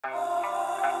I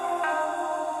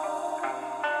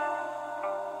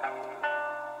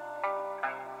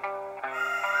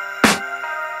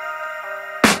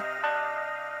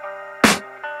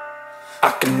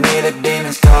can hear the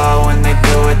demons call when they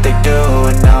do what they do.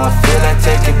 And now I feel like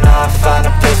taking off, find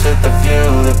a place with a view.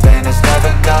 The pain is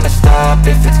never gonna stop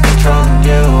if it's controlling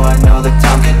you. I know that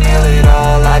time can heal it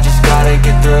all, I just gotta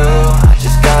get through. I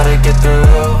just gotta get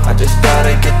through, I just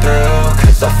gotta get through.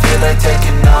 Cause I feel like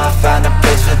taking off, find a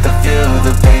place with a view.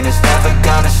 The pain is never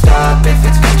gonna stop if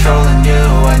it's controlling you.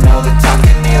 I know that time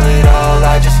can heal it all,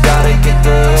 I just gotta get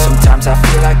through. Sometimes I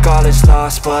feel like all is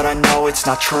lost, but I know it's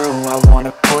not true. I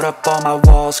wanna put up all my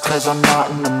walls cause I'm not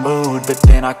in the mood, but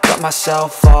then I cut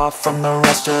myself off from the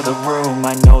rest of the room.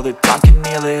 I know that time can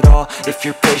heal it all if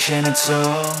you're patient and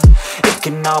soon it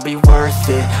can all be worth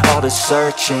it, all the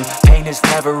searching. Pain is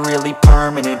never really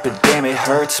permanent, but damn it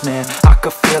hurts, man. I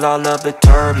could feel all of the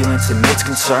turbulence and it's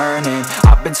concerning.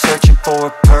 I've been searching for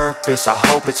a purpose, I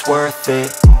hope it's worth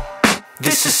it.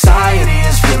 This society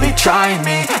is really trying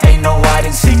me. Ain't no hide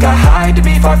and seek, I hide to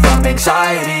be far from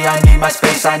anxiety. I need my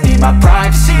space, I need my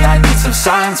privacy. I need some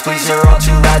silence, please, you're all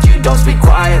too loud. You don't speak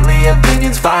quietly,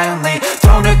 opinions violently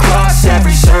thrown across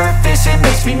every surface. It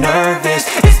makes me nervous,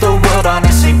 is the world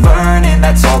honestly burning?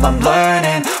 That's all I'm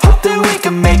learning. Hope that we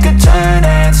can make a turn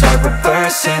and start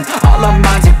reversing all our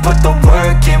minds and put the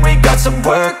work in. We got some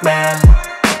work, man.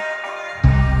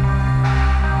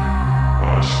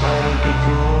 I started to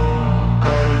do.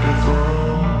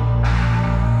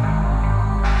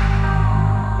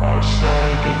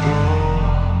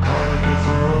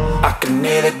 I can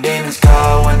hear the demons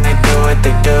call when they do what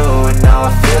they do. And now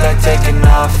I feel like taking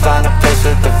off, find a place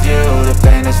with a view. The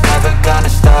pain is never gonna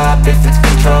stop if it's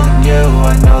controlling you.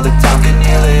 I know that time can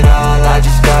heal it all, I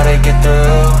just gotta get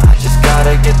through. I just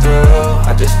gotta get through,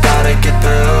 I just gotta get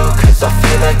through. Cause I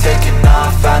feel like taking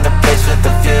off, find a place with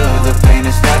a view. The pain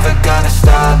is never gonna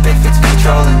stop if it's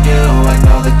controlling you. I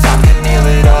know that time can heal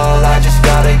it all, I just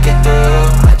gotta get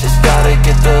through. I just gotta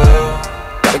get through.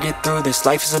 Gotta get through this,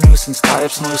 life is a nuisance, tie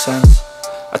up some loose ends.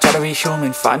 I try to be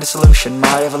human, find a solution,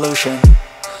 my evolution.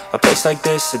 A place like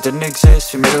this, it didn't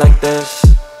exist, we made it like this.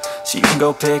 So you can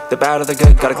go pick the bad or the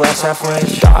good, got a glass half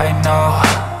wish. I know,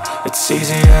 it's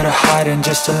easier to hide than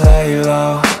just to lay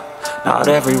low. Not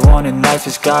everyone in life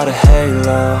has got a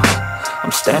halo.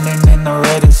 I'm standing in the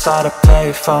red inside a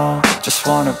payphone, just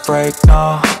wanna break,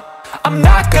 no. I'm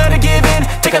not gonna give in,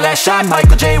 take a last shot,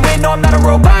 Michael J. Win. No, I'm not a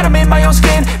robot, I'm in my own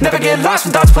skin. Never get lost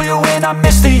when thoughts pull you in. I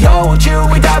miss the old you,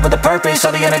 we died with a purpose.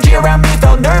 All the energy around me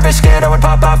felt nervous, scared I would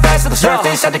pop out fast to the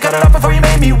surface. Had to cut it off before you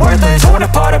made me worthless. Torn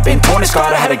apart, I've been torn and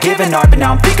scarred. I had a given art, but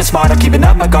now I'm thinking smart. I'm keeping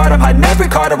up my guard, I'm hiding every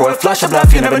card. A royal flush of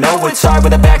bluff, you never know what's hard.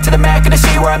 With a back to the mat, gonna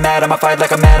see where I'm at. I'ma fight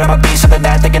like I'm mad, I'ma be something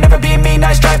that they can never be me.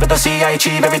 Nice try, but they'll see I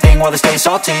achieve everything while they stay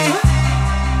salty.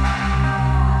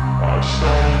 I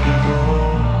started to go.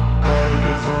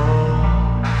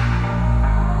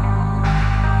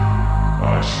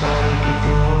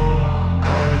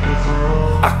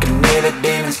 I can hear the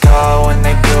demons call when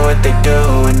they do what they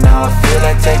do. And now I feel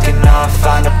like taking off,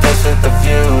 find a place with a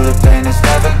view. The pain is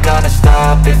never gonna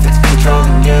stop if it's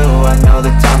controlling you. I know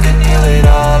that time can heal it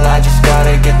all, I just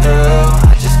gotta get through.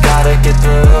 I just gotta get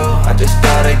through, I just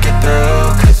gotta get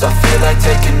through. Cause I feel like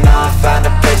taking off, find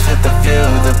a place with a view.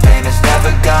 The pain is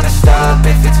never gonna stop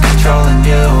if it's controlling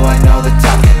you. I know that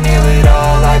time can heal it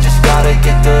all, I just gotta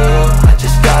get through. I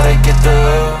just gotta get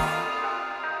through.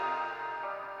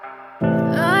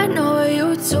 I know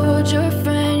you told your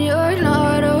friend you're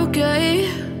not okay,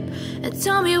 and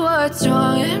tell me what's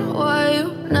wrong and why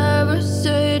you never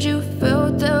said you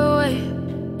felt that way.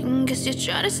 And guess you're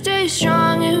trying to stay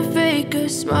strong and fake a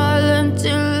smile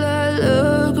until I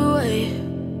look away.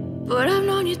 But I've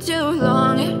known you too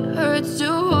long, it hurts to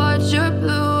watch your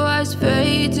blue eyes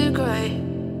fade to gray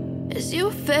as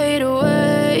you fade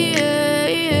away,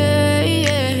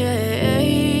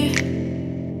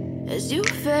 as you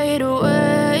fade away.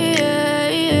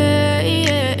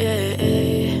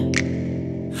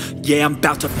 Yeah, I'm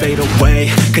about to fade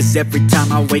away, cause every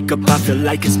time I wake up I feel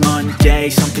like it's Monday.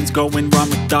 Something's going wrong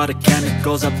with all the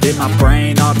chemicals up in my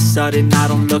brain. All of a sudden I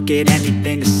don't look at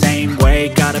anything the same way.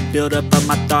 Gotta build up of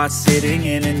my thoughts sitting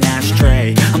in an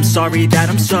ashtray. I'm sorry that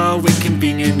I'm so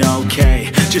inconvenient,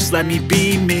 okay. Just let me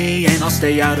be me and I'll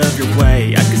stay out of your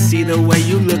way. I can see the way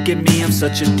you look at me, I'm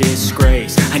such a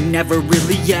disgrace. I never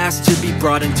really asked to be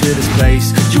brought into this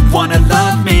place. You wanna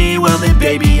love me? Well then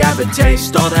baby I have a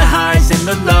taste. All the highs and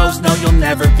the lows, no you'll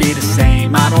never be the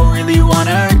same. I don't really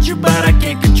wanna hurt you but I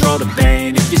can't control the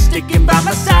pain. If you're sticking by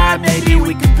my side maybe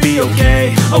we could be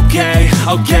okay.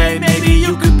 Okay, maybe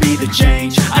you could be the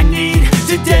change I need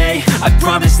a day. I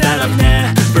promise that I've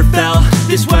never felt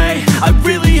this way. I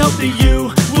really hope that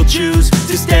you will choose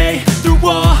to stay through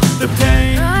all the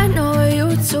pain. I know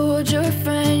you told your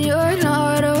friend you're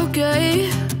not okay,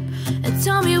 and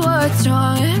tell me what's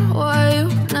wrong and why you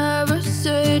never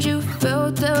said you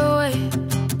felt that way.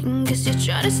 And guess you're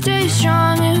trying to stay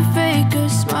strong and fake a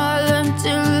smile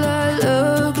until I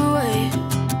look away.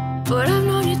 But I've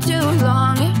known you too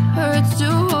long, it hurts to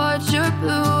watch your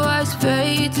blue eyes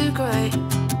fade to gray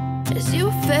as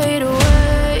you fade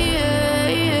away,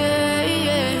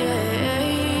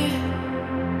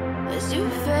 as you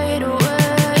fade away,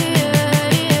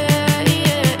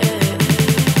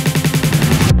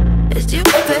 as you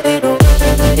fade away, as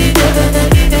you fade away.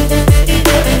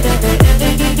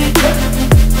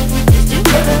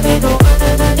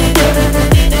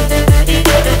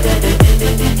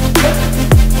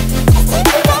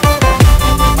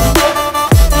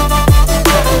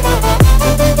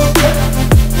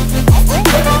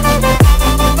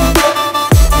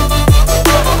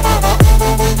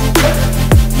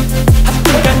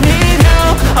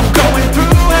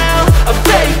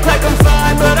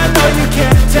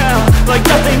 Like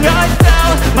nothing I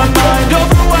felt, my mind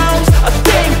overwhelms. I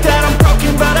think that I'm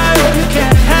broken, but I hope you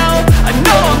can't help. I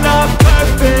know I'm not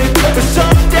perfect, but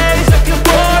some days I feel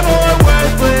far more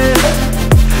worthless.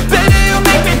 Baby, you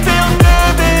make me feel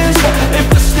nervous. If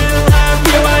I still have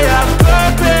you, I have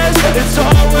purpose. It's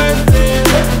all worth it.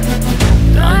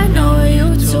 I know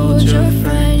you told your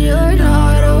friend you're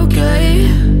not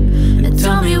okay, and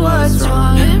tell me what's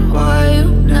wrong and why you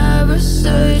never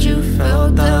said you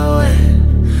felt that way.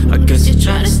 I guess you're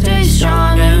trying to stay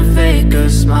strong and fake a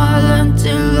smile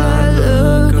until I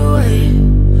look away.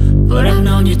 But I've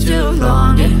known you too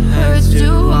long, it hurts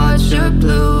to watch your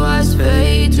blue eyes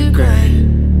fade to gray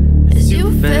as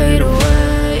you fade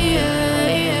away,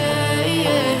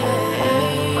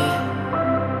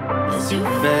 as you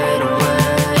fade away,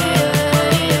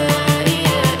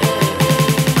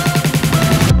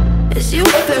 as you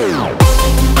fade away.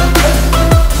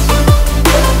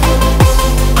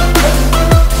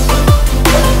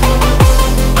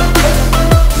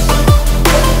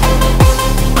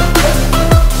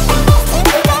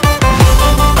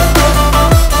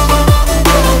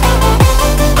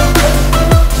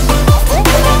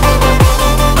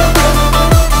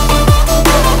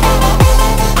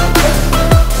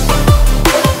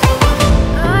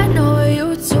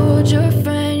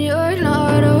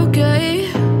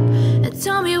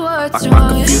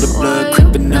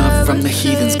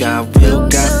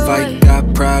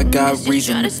 Got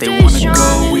reason. If they wanna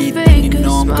go eat, then you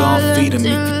know I'm gon' feed them.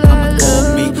 If you're coming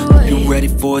for me, hope you ready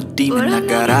for a demon. I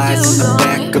got eyes in the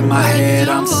back of my head,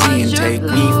 I'm seeing. Take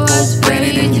me for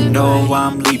granted and you know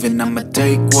I'm leaving. I'ma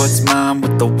take what's mine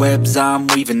with the webs I'm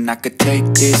weaving. I could take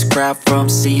this crowd from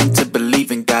seeing to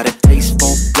believing. Got a taste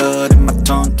for blood and my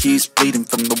tongue keeps bleeding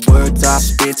from the words I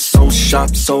spit. So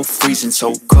sharp, so freezing,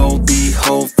 so cold.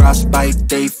 Behold, frostbite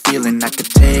they feeling. I could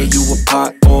tear you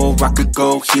apart or I could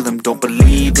go heal them. Don't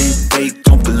believe in fate,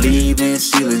 don't believe in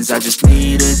ceilings. I just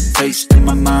need a taste and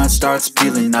my mind starts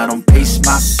peeling. I don't pace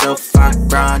myself, I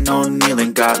grind on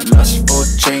kneeling. Got lust for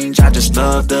change, I just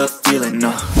love the feeling.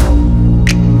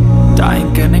 I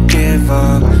ain't gonna give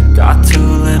up. Got too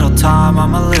little time,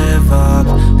 I'ma live up.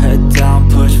 Head down,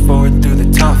 push forward through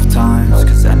the tough times,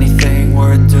 cause anything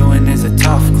worth doing is a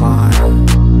tough climb.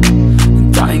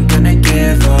 And I ain't gonna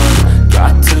give up.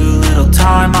 Got too little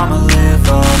time, I'ma live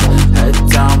up. Head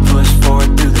down, push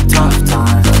forward through the tough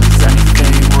times, cause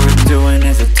anything worth doing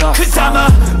is a tough climb. Cause I'ma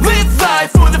live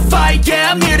life for the fight,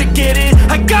 yeah, I'm here to get it.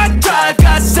 I got drive,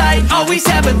 got sight, always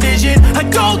have a vision. I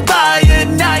go by at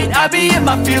night, I be in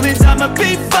my feelings. I'ma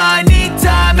be fine, need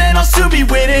time and I'll soon be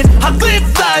winning. I live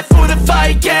life for the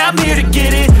fight, yeah, I'm here to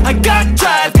get it. I got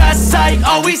drive, got sight,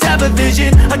 always have a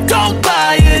vision. I go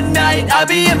by at night, I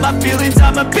be in my feelings.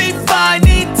 I'ma be fine,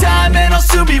 need time and I'll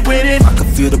soon be winning. I can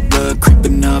feel the blood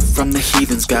creeping up from the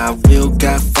heathens. Got will,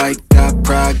 got fight, got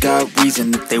pride, got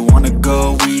reason. If they wanna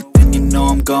go eat, then you know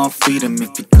I'm gon' feed them.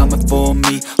 If you're coming for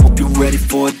me,